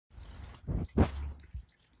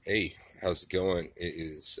Hey, how's it going? It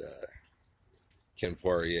is Ken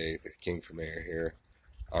Poirier, the King from Air here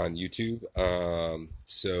on YouTube.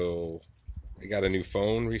 So I got a new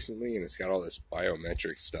phone recently, and it's got all this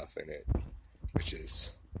biometric stuff in it, which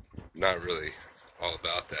is not really all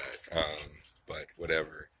about that, but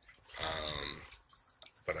whatever. Um,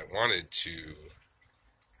 but I wanted to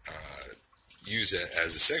use it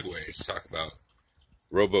as a segue to talk about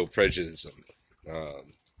robo-prejudism.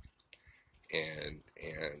 Um, and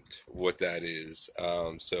what that is.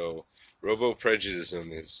 So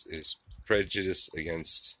robo-prejudism is prejudice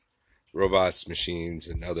against robots, machines,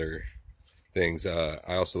 and other things.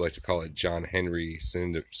 I also like to call it John Henry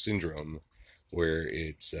syndrome, where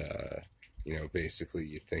it's basically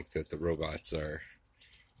you think that the robots are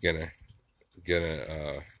gonna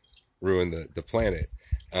gonna ruin the planet.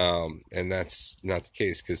 And that's not the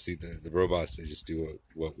case because see the robots, they just do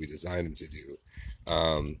what we designed them to do.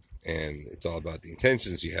 And it's all about the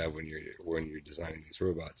intentions you have when you're designing these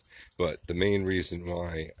robots. But the main reason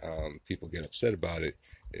why people get upset about it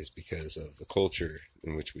is because of the culture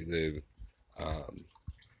in which we live, um,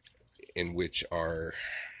 in which our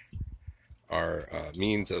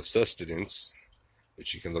means of sustenance,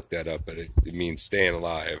 which you can look that up, but it means staying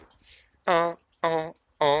alive. Uh,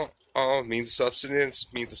 means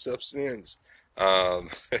substance, means of substance. Um,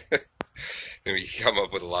 and you come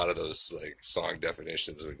up with a lot of those like song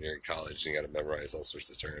definitions when you're in college and you got to memorize all sorts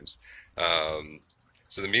of terms. Um,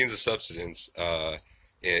 so the means of subsistence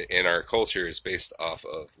in our culture is based off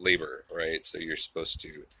of labor, right? So you're supposed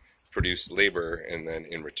to produce labor, and then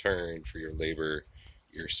in return for your labor,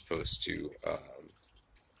 you're supposed to,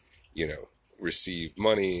 you know, receive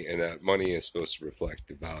money, and that money is supposed to reflect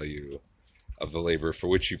the value of the labor for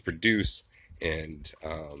which you produce. And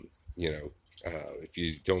if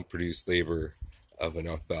you don't produce labor of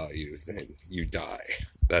enough value, then you die.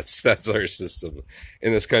 That's our system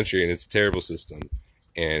in this country, and it's a terrible system,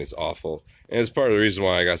 and it's awful. And it's part of the reason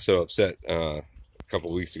why I got so upset a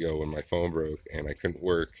couple of weeks ago when my phone broke and I couldn't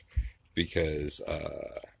work because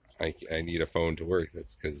I need a phone to work.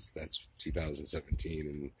 That's because that's 2017,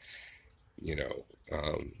 and you know.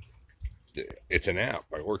 It's an app.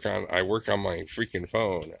 I work on my freaking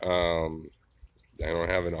phone. I don't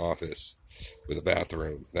have an office with a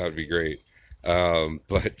bathroom. That would be great.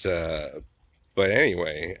 But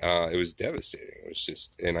anyway, it was devastating. It was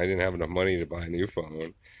just, and I didn't have enough money to buy a new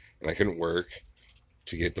phone, and I couldn't work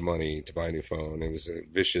to get the money to buy a new phone. It was a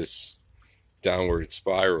vicious downward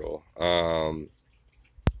spiral. And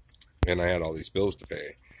I had all these bills to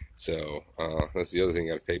pay. So that's the other thing.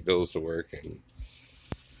 You got to pay bills to work. And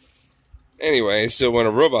anyway, so when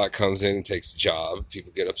a robot comes in and takes a job,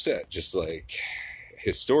 people get upset. Just like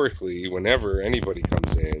historically, whenever anybody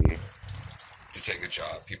comes in to take a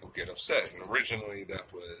job, people get upset. And originally,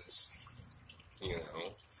 that was, you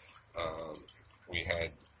know, we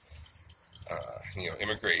had,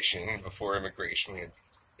 immigration. Before immigration, we had,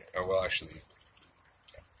 well, actually,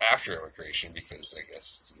 after immigration, because I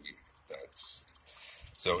guess that's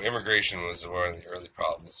so immigration was one of the early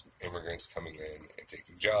problems, immigrants coming in and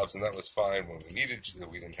taking jobs, and that was fine when we needed to.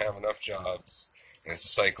 We didn't have enough jobs, and it's a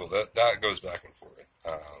cycle that goes back and forth.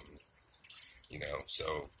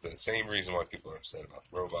 So the same reason why people are upset about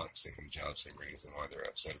robots taking jobs, same reason why they're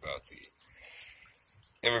upset about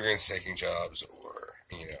the immigrants taking jobs, or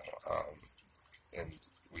and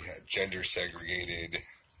we had gender segregated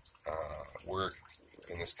work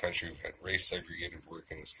in this country. We had race segregated work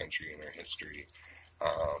in this country in our history.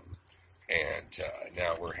 And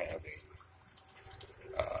now we're having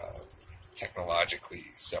uh,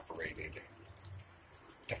 technologically separated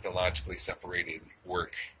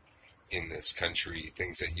work in this country.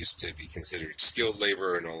 Things that used to be considered skilled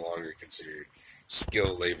labor are no longer considered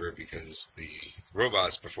skilled labor because the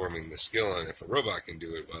robot's performing the skill, and if a robot can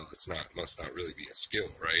do it, well, must not really be a skill,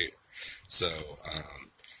 right? So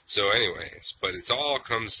anyways, but it all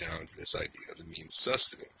comes down to this idea of the means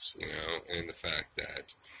sustenance, and the fact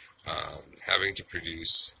that having to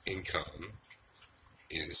produce income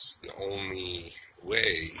is the only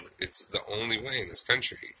way. It's the only way in this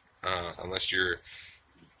country, unless you're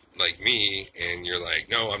like me and you're like,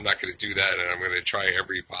 no, I'm not going to do that, and I'm going to try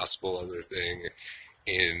every possible other thing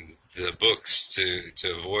in the books to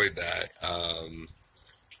avoid that.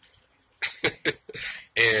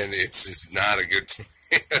 And it's not a good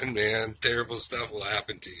plan, man. Terrible stuff will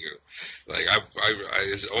happen to you. Like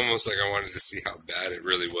it's almost like I wanted to see how bad it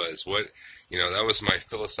really was. That was my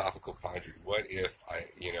philosophical pondering. What if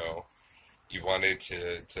you wanted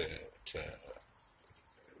to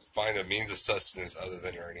find a means of sustenance other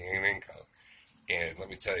than earning an income? And let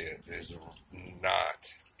me tell you, there's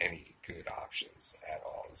not any good options at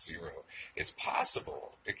all. Zero. It's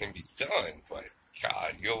possible. It can be done, but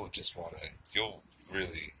God, you'll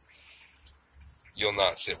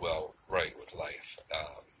not sit well right with life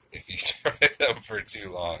if you try them for too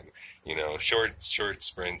long. Short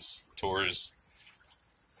sprints, tours,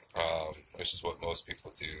 which is what most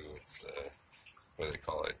people do. It's what do they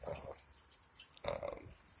call it?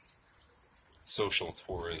 Social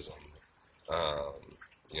tourism.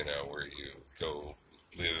 Where you go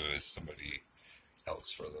live as somebody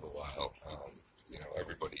else for a little while.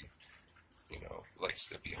 Everybody, likes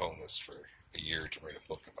to be homeless for a year to write a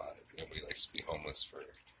book about it. Nobody likes to be homeless for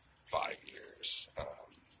 5 years,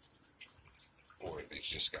 or they've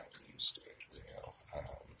just gotten used to it.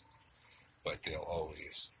 But they'll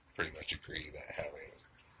always pretty much agree that having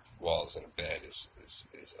walls and a bed is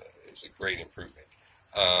a great improvement.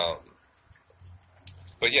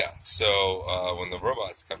 But yeah, so when the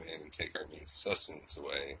robots come in and take our means of sustenance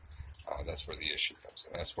away, that's where the issue comes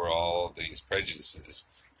in. That's where all of these prejudices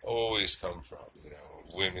always come from.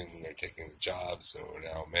 Women are taking the jobs, so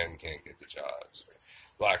now men can't get the jobs. Or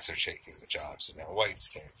blacks are taking the jobs, so now whites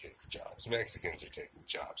can't get the jobs. Mexicans are taking the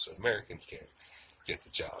jobs, so Americans can't get the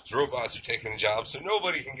jobs. Robots are taking the jobs, so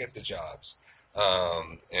nobody can get the jobs.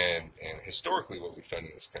 And historically, what we've done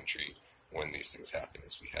in this country when these things happen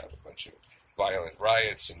is we have a bunch of violent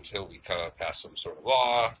riots until we pass some sort of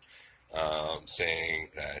law saying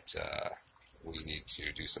that we need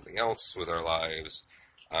to do something else with our lives.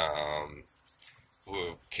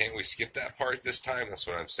 Can't we skip that part this time? That's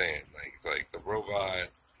what I'm saying. Like the robot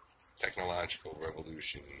technological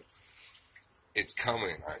revolution, it's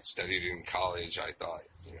coming. I studied it in college. I thought,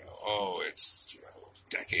 it's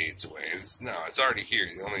decades away. It's already here.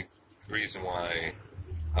 The only reason why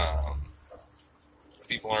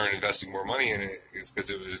people aren't investing more money in it is because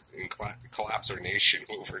it was in collapse our nation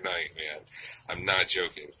overnight, man. I'm not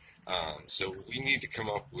joking. So we need to come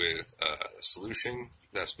up with a solution.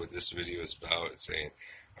 That's what this video is about. It's saying,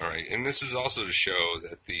 all right, and this is also to show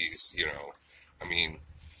that these,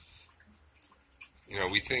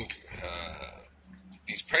 we think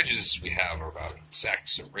these prejudices we have are about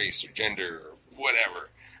sex or race or gender or whatever.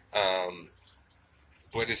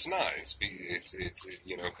 But it's not. It's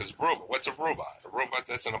because what's a robot? A robot,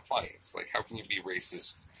 that's an appliance. Like, how can you be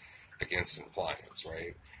racist against an appliance,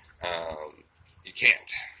 right? You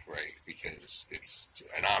can't, right? Because it's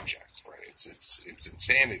an object, right? It's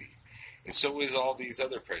insanity, and so is all these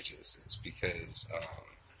other prejudices. Because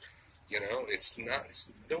it's not.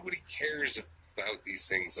 Nobody cares about these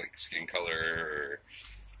things like skin color or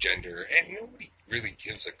gender, and nobody really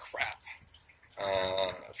gives a crap.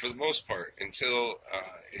 For the most part, until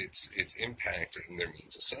it's impacting their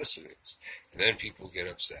means of sustenance, and then people get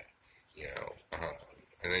upset,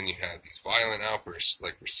 and then you have these violent outbursts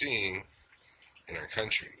like we're seeing in our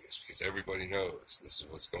country, is because everybody knows this is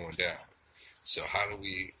what's going down. So how do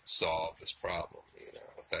we solve this problem?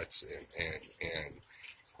 That's and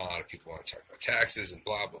a lot of people want to talk about taxes and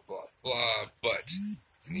blah blah blah blah, but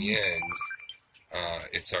in the end,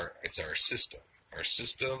 it's our system. Our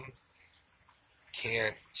system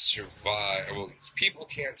can't survive. Well, people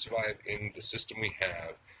can't survive in the system we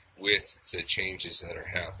have with the changes that are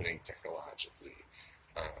happening technologically,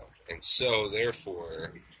 and so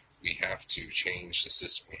therefore we have to change the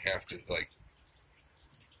system. We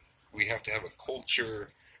have to have a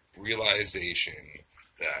culture realization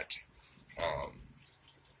that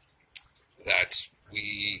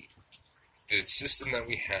the system that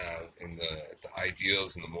we have and the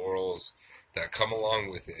ideals and the morals that come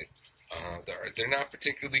along with it, they're not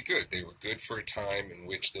particularly good. They were good for a time in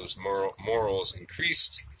which those morals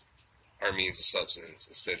increased our means of subsistence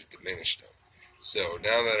instead of diminished them. So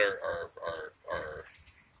now that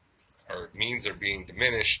our means are being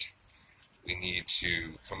diminished, we need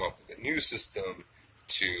to come up with a new system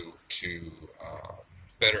to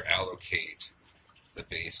better allocate the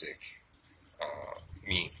basic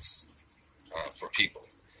means for people.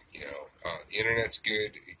 The internet's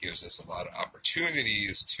good. It gives us a lot of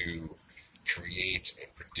opportunities to create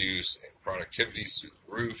and produce, and productivity's through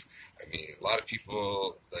the roof. A lot of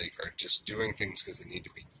people are just doing things because they need to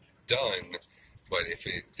be done, but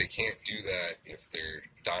they can't do that if they're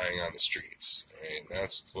dying on the streets, right? And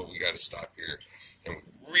that's what we got to stop here. And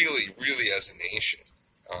we really, really, as a nation,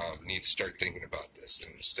 need to start thinking about this.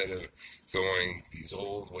 And instead of going these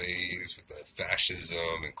old ways with the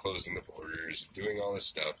fascism and closing the borders and doing all this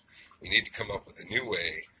stuff, we need to come up with a new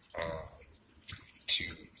way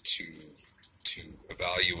to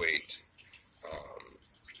evaluate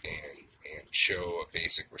and show a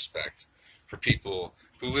basic respect for people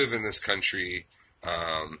who live in this country,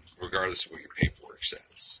 regardless of what your paperwork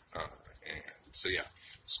says. And So yeah,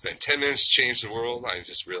 spend 10 minutes to change the world. I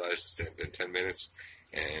just realized it's been 10 minutes,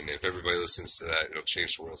 and if everybody listens to that, it'll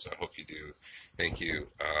change the world. So I hope you do. Thank you.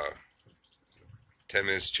 10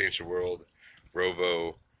 minutes to change the world.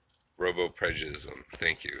 Robo-prejudism.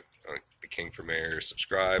 Thank you. The King for Mayor.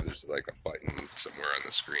 Subscribe. There's like a button somewhere on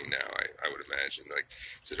the screen now. I would imagine. Like,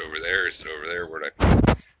 is it over there? Is it over there? Where'd I put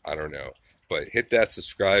it? I don't know. But hit that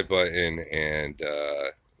subscribe button, and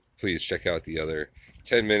please check out the other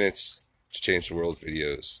 10 minutes to change the world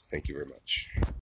videos. Thank you very much.